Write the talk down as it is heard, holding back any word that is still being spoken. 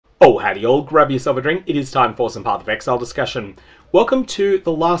Oh, howdy all, grab yourself a drink, it is time for some PathOfExile discussion. Welcome to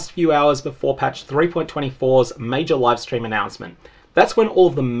the last few hours before patch 3.24's major livestream announcement. That's when all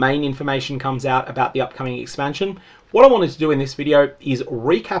of the main information comes out about the upcoming expansion. What I wanted to do in this video is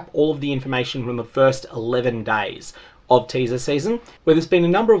recap all of the information from the first 11 days of teaser season, where there's been a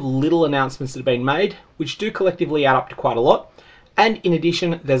number of little announcements that have been made, which do collectively add up to quite a lot. And in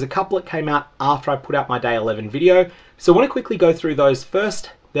addition, there's a couple that came out after I put out my day 11 video. So I want to quickly go through those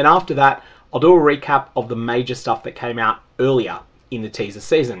first. Then after that, I'll do a recap of the major stuff that came out earlier in the teaser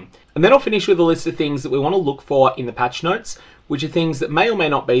season. And then I'll finish with a list of things that we want to look for in the patch notes, which are things that may or may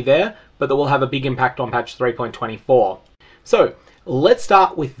not be there, but that will have a big impact on patch 3.24. So let's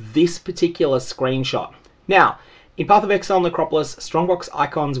start with this particular screenshot. Now, in PathOfExile Necropolis, Strongbox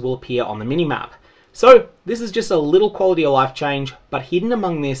icons will appear on the minimap. So this is just a little quality of life change, but hidden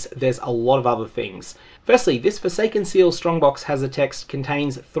among this, there's a lot of other things. Firstly, this Forsaken Seal Strongbox has a text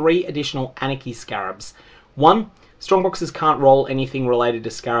contains 3 additional Anarchy Scarabs. 1, Strongboxes can't roll anything related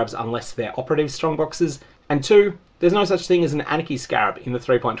to Scarabs unless they're operative Strongboxes. And 2, there's no such thing as an Anarchy Scarab in the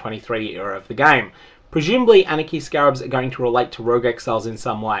 3.23 era of the game. Presumably, Anarchy Scarabs are going to relate to Rogue Exiles in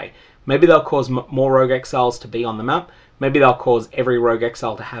some way. Maybe they'll cause more Rogue Exiles to be on the map. Maybe they'll cause every Rogue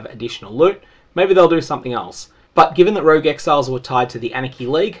Exile to have additional loot. Maybe they'll do something else. But given that Rogue Exiles were tied to the Anarchy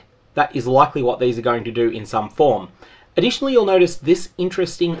League, that is likely what these are going to do in some form. Additionally, you'll notice this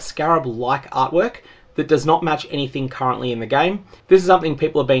interesting Scarab-like artwork that does not match anything currently in the game. This is something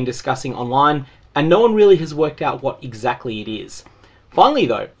people have been discussing online, and no one really has worked out what exactly it is. Finally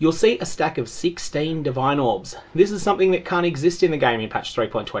though, you'll see a stack of 16 Divine Orbs. This is something that can't exist in the game in patch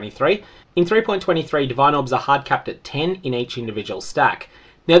 3.23. In 3.23, Divine Orbs are hard capped at 10 in each individual stack.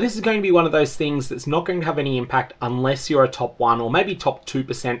 Now this is going to be one of those things that's not going to have any impact unless you're a top 1 or maybe top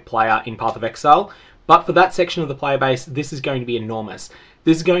 2% player in PathOfExile, but for that section of the player base, this is going to be enormous.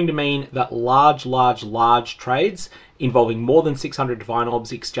 This is going to mean that large trades involving more than 600 Divine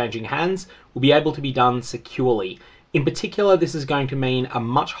Orbs exchanging hands will be able to be done securely. In particular, this is going to mean a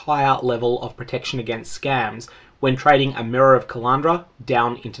much higher level of protection against scams when trading a Mirror of Kalandra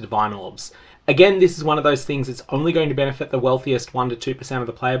down into Divine Orbs. Again, this is one of those things that's only going to benefit the wealthiest 1 to 2% of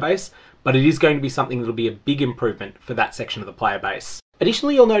the player base, but it is going to be something that'll be a big improvement for that section of the player base.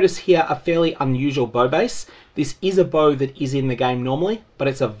 Additionally, you'll notice here a fairly unusual bow base. This is a bow that is in the game normally, but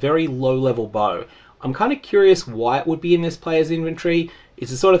it's a very low level bow. I'm kind of curious why it would be in this player's inventory.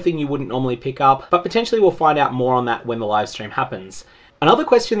 It's the sort of thing you wouldn't normally pick up, but potentially we'll find out more on that when the live stream happens. Another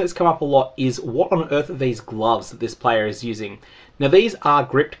question that's come up a lot is what on earth are these gloves that this player is using? Now these are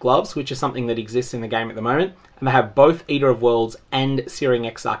gripped gloves, which is something that exists in the game at the moment, and they have both Eater of Worlds and Searing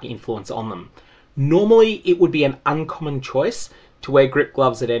Exarch influence on them. Normally it would be an uncommon choice to wear grip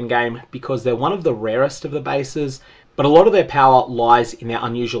gloves at endgame because they're one of the rarest of the bases, but a lot of their power lies in their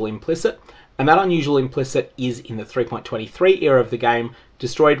unusual implicit, and that unusual implicit is in the 3.23 era of the game,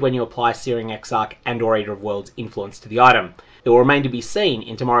 destroyed when you apply Searing Exarch and or Eater of Worlds influence to the item. It will remain to be seen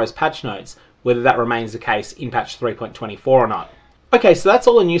in tomorrow's patch notes whether that remains the case in patch 3.24 or not. Okay, so that's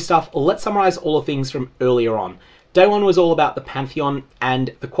all the new stuff. Let's summarize all the things from earlier on. Day 1 was all about the Pantheon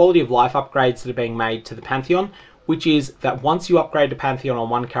and the quality of life upgrades that are being made to the Pantheon, which is that once you upgrade to Pantheon on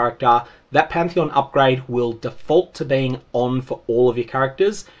one character, that Pantheon upgrade will default to being on for all of your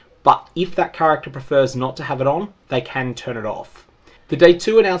characters, but if that character prefers not to have it on, they can turn it off. The Day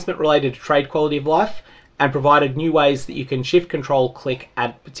 2 announcement related to trade quality of life and provided new ways that you can shift, control, click,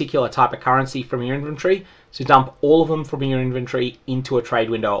 add a particular type of currency from your inventory to dump all of them from your inventory into a trade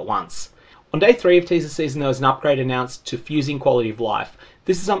window at once. On Day 3 of teaser season, there was an upgrade announced to fusing quality of life.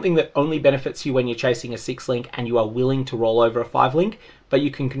 This is something that only benefits you when you're chasing a 6 link and you are willing to roll over a 5 link, but you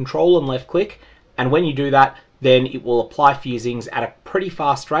can control and left click, and when you do that, then it will apply fusings at a pretty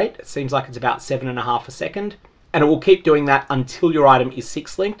fast rate. It seems like it's about 7.5 a second, and it will keep doing that until your item is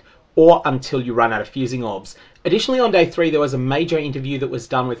 6 linked or until you run out of fusing orbs. Additionally, on Day 3, there was a major interview that was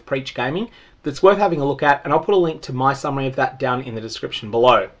done with Preach Gaming that's worth having a look at, and I'll put a link to my summary of that down in the description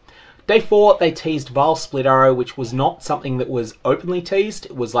below. Day 4, they teased Vaal Split Arrow, which was not something that was openly teased.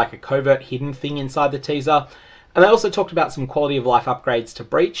 It was like a covert hidden thing inside the teaser. And they also talked about some quality of life upgrades to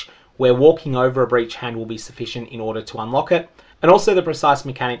Breach, where walking over a Breach hand will be sufficient in order to unlock it, and also the precise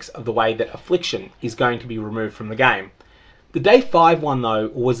mechanics of the way that Affliction is going to be removed from the game. The Day 5 one though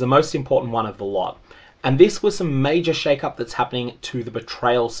was the most important one of the lot, and this was some major shakeup that's happening to the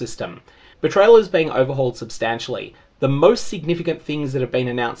Betrayal system. Betrayal is being overhauled substantially. The most significant things that have been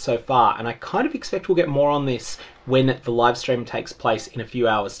announced so far, and I kind of expect we'll get more on this when the live stream takes place in a few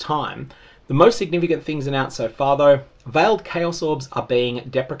hours time. The most significant things announced so far though, Veiled Chaos Orbs are being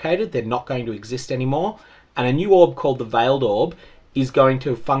deprecated, they're not going to exist anymore, and a new orb called the Veiled Orb is going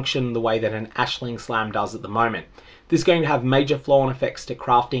to function the way that an Ashling Slam does at the moment. This is going to have major flow-on effects to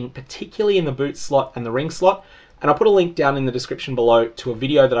crafting, particularly in the boot slot and the ring slot, and I'll put a link down in the description below to a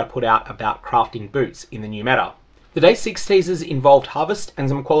video that I put out about crafting boots in the new meta. The Day 6 teasers involved Harvest and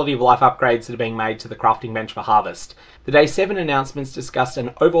some quality of life upgrades that are being made to the crafting bench for Harvest. The Day 7 announcements discussed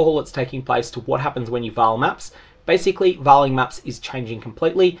an overhaul that's taking place to what happens when you Vaal maps. Basically, Vaaling maps is changing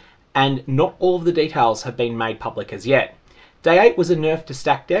completely, and not all of the details have been made public as yet. Day 8 was a nerf to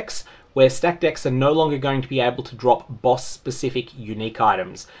stack decks, where stack decks are no longer going to be able to drop boss-specific unique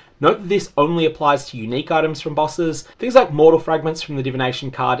items. Note that this only applies to unique items from bosses, things like mortal fragments from the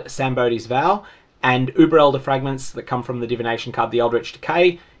divination card Sambodi's Vow, and Uber Elder fragments that come from the divination card the Eldritch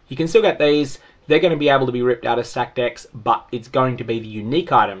Decay. You can still get these. They're going to be able to be ripped out of stack decks, but it's going to be the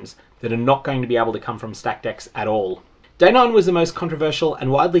unique items that are not going to be able to come from stack decks at all. Day 9 was the most controversial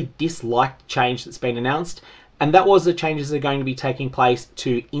and widely disliked change that's been announced, and that was the changes that are going to be taking place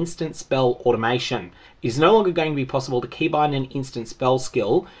to instant spell automation. It is no longer going to be possible to keybind an instant spell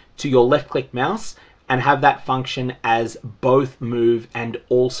skill to your left-click mouse and have that function as both move and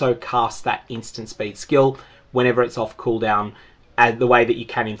also cast that instant speed skill whenever it's off cooldown, the way that you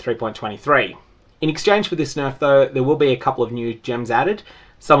can in 3.23. In exchange for this nerf though, there will be a couple of new gems added,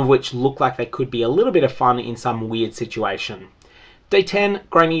 some of which look like they could be a little bit of fun in some weird situation. Day 10,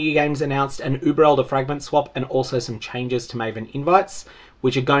 Granier Games announced an Uber Elder fragment swap and also some changes to Maven Invites,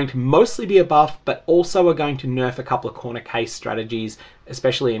 which are going to mostly be a buff, but also are going to nerf a couple of corner case strategies,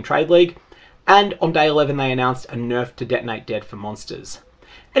 especially in Trade League. And on day 11, they announced a nerf to Detonate Dead for monsters.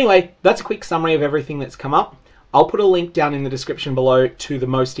 Anyway, that's a quick summary of everything that's come up. I'll put a link down in the description below to the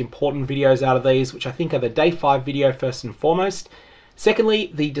most important videos out of these, which I think are the day 5 video first and foremost.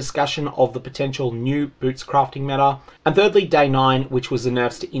 Secondly, the discussion of the potential new boots crafting meta. And thirdly, day 9, which was the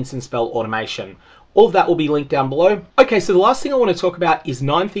nerfs to instant spell automation. All of that will be linked down below. Okay, so the last thing I want to talk about is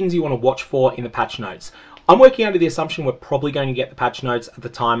 9 things you want to watch for in the patch notes. I'm working under the assumption we're probably going to get the patch notes at the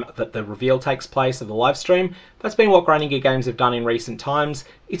time that the reveal takes place of the live stream. That's been what Granier Games have done in recent times.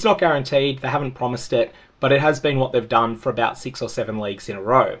 It's not guaranteed, they haven't promised it, but it has been what they've done for about 6 or 7 leagues in a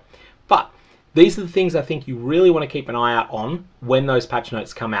row. But these are the things I think you really want to keep an eye out on when those patch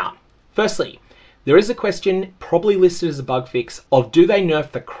notes come out. Firstly, there is a question, probably listed as a bug fix, of do they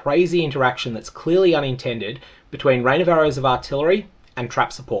nerf the crazy interaction that's clearly unintended between Rain of Arrows of Artillery and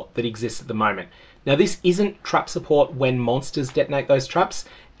trap support that exists at the moment. Now this isn't trap support when monsters detonate those traps,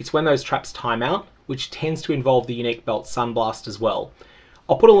 it's when those traps time out, which tends to involve the unique belt Sunblast as well.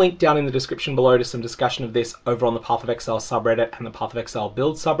 I'll put a link down in the description below to some discussion of this over on the PathOfExile subreddit and the PathOfExile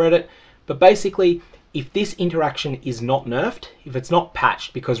build subreddit. But basically, if this interaction is not nerfed, if it's not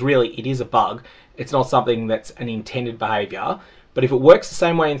patched, because really it is a bug, it's not something that's an intended behavior, but if it works the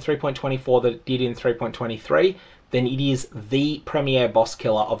same way in 3.24 that it did in 3.23, then it is the premier boss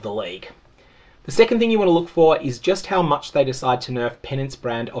killer of the league. The second thing you want to look for is just how much they decide to nerf Penance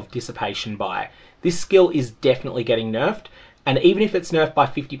Brand of Dissipation by. This skill is definitely getting nerfed, and even if it's nerfed by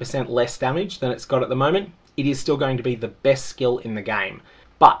 50% less damage than it's got at the moment, it is still going to be the best skill in the game.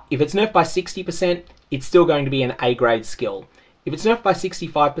 But if it's nerfed by 60%, it's still going to be an A-grade skill. If it's nerfed by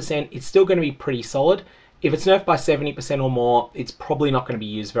 65%, it's still going to be pretty solid. If it's nerfed by 70% or more, it's probably not going to be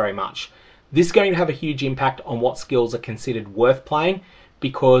used very much. This is going to have a huge impact on what skills are considered worth playing,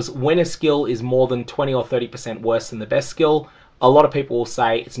 because when a skill is more than 20 or 30% worse than the best skill, a lot of people will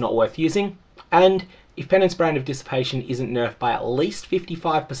say it's not worth using. And if Penance Brand of Dissipation isn't nerfed by at least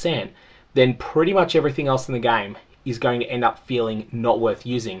 55%, then pretty much everything else in the game is going to end up feeling not worth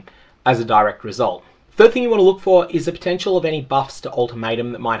using as a direct result. Third thing you want to look for is the potential of any buffs to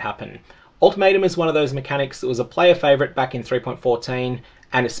Ultimatum that might happen. Ultimatum is one of those mechanics that was a player favorite back in 3.14,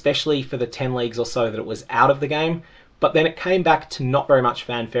 and especially for the 10 leagues or so that it was out of the game, but then it came back to not very much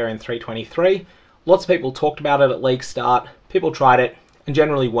fanfare in 3.23. Lots of people talked about it at league start, people tried it, and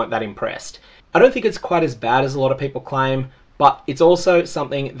generally weren't that impressed. I don't think it's quite as bad as a lot of people claim, but it's also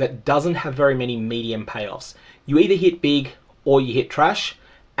something that doesn't have very many medium payoffs. You either hit big or you hit trash,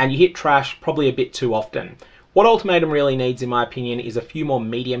 and you hit trash probably a bit too often. What Ultimatum really needs, in my opinion, is a few more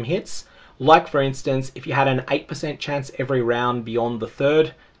medium hits. Like for instance, if you had an 8% chance every round beyond the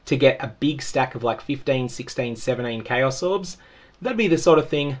third to get a big stack of like 15, 16, 17 Chaos Orbs, that'd be the sort of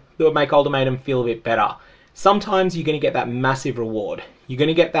thing that would make Ultimatum feel a bit better. Sometimes you're going to get that massive reward. You're going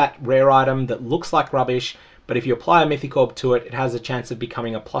to get that rare item that looks like rubbish, but if you apply a Mythic Orb to it, it has a chance of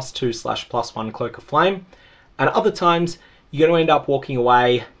becoming a +2/+1 Cloak of Flame. And other times, you're going to end up walking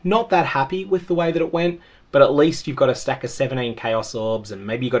away not that happy with the way that it went, but at least you've got a stack of 17 Chaos Orbs and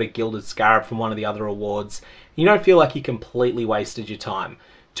maybe you got a Gilded Scarab from one of the other awards. You don't feel like you completely wasted your time.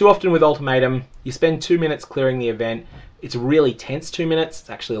 Too often with Ultimatum, you spend 2 minutes clearing the event. It's a really tense 2 minutes, it's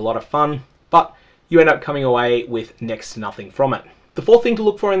actually a lot of fun, but you end up coming away with next to nothing from it. The fourth thing to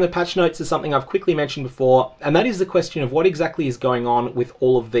look for in the patch notes is something I've quickly mentioned before, and that is the question of what exactly is going on with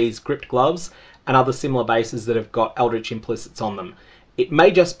all of these gripped gloves and other similar bases that have got Eldritch implicits on them. It may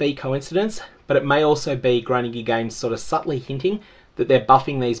just be coincidence, but it may also be Grinding Gear Games sort of subtly hinting that they're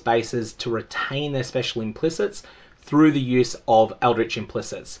buffing these bases to retain their special implicits through the use of Eldritch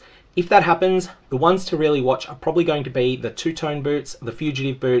implicits. If that happens, the ones to really watch are probably going to be the two-tone boots, the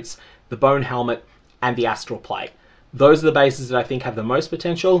fugitive boots, the bone helmet, and the astral plate. Those are the bases that I think have the most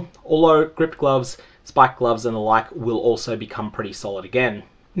potential, although gripped gloves, spike gloves, and the like will also become pretty solid again.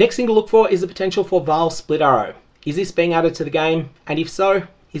 Next thing to look for is the potential for Vaal Split Arrow. Is this being added to the game? And if so,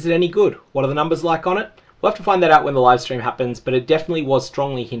 is it any good? What are the numbers like on it? We'll have to find that out when the live stream happens, but it definitely was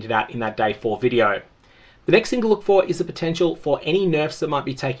strongly hinted at in that day 4 video. The next thing to look for is the potential for any nerfs that might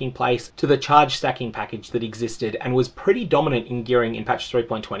be taking place to the charge stacking package that existed and was pretty dominant in gearing in patch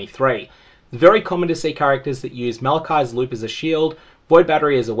 3.23. It's very common to see characters that use Malachai's Loop as a shield, Void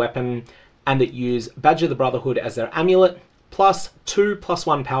Battery as a weapon, and that use Badge of the Brotherhood as their amulet, plus 2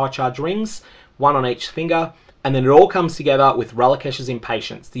 +1 power charge rings, 1 on each finger, and then it all comes together with Ralakesh's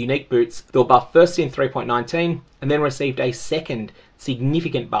Impatience, the unique boots that were buffed first in 3.19 and then received a second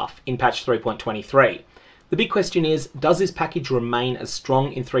significant buff in patch 3.23. The big question is, does this package remain as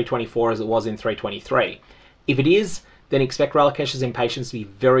strong in 3.24 as it was in 3.23? If it is, then expect Ralakesh's Impatience to be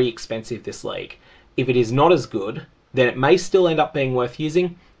very expensive this league. If it is not as good, then it may still end up being worth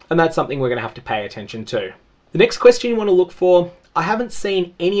using, and that's something we're going to have to pay attention to. The next question you want to look for, I haven't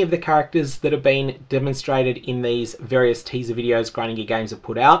seen any of the characters that have been demonstrated in these various teaser videos Grinding Gear Games have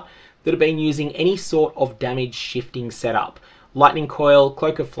put out that have been using any sort of damage shifting setup. Lightning Coil,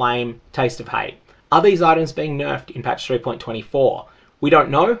 Cloak of Flame, Taste of Hate. Are these items being nerfed in patch 3.24? We don't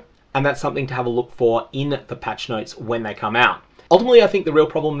know, and that's something to have a look for in the patch notes when they come out. Ultimately, I think the real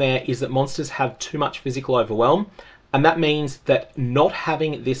problem there is that monsters have too much physical overwhelm, and that means that not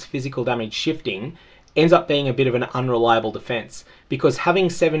having this physical damage shifting ends up being a bit of an unreliable defense, because having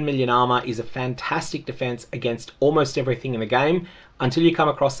 7 million armor is a fantastic defense against almost everything in the game until you come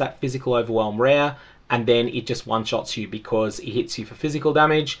across that physical overwhelm rare, and then it just one-shots you because it hits you for physical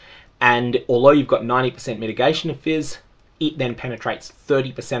damage. And although you've got 90% mitigation of Fizz, it then penetrates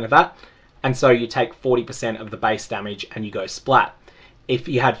 30% of that, and so you take 40% of the base damage and you go splat. If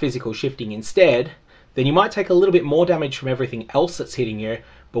you had physical shifting instead, then you might take a little bit more damage from everything else that's hitting you,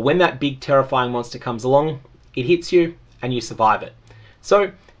 but when that big terrifying monster comes along, it hits you and you survive it.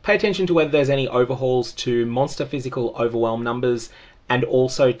 So pay attention to whether there's any overhauls to monster physical overwhelm numbers and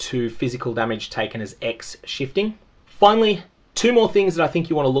also to physical damage taken as X shifting. Finally, 2 more things that I think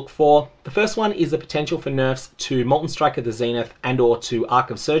you want to look for. The first one is the potential for nerfs to Molten Strike of the Zenith and or to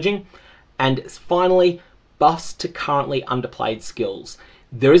Arc of Surging. And finally, buffs to currently underplayed skills.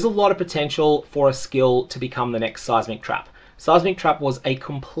 There is a lot of potential for a skill to become the next Seismic Trap. Seismic Trap was a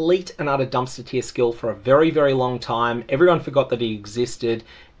complete and utter dumpster tier skill for a very, very long time. Everyone forgot that it existed.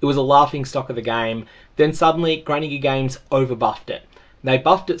 It was a laughing stock of the game. Then suddenly, Grinding Gear Games overbuffed it. They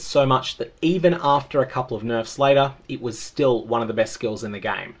buffed it so much that even after a couple of nerfs later, it was still one of the best skills in the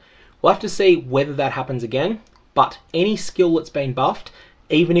game. We'll have to see whether that happens again, but any skill that's been buffed,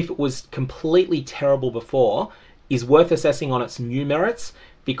 even if it was completely terrible before, is worth assessing on its new merits,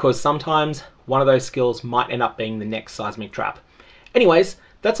 because sometimes one of those skills might end up being the next Seismic Trap. Anyways,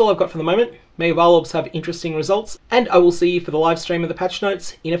 that's all I've got for the moment. May your Vaal Orbs have interesting results, and I will see you for the live stream of the patch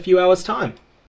notes in a few hours' time.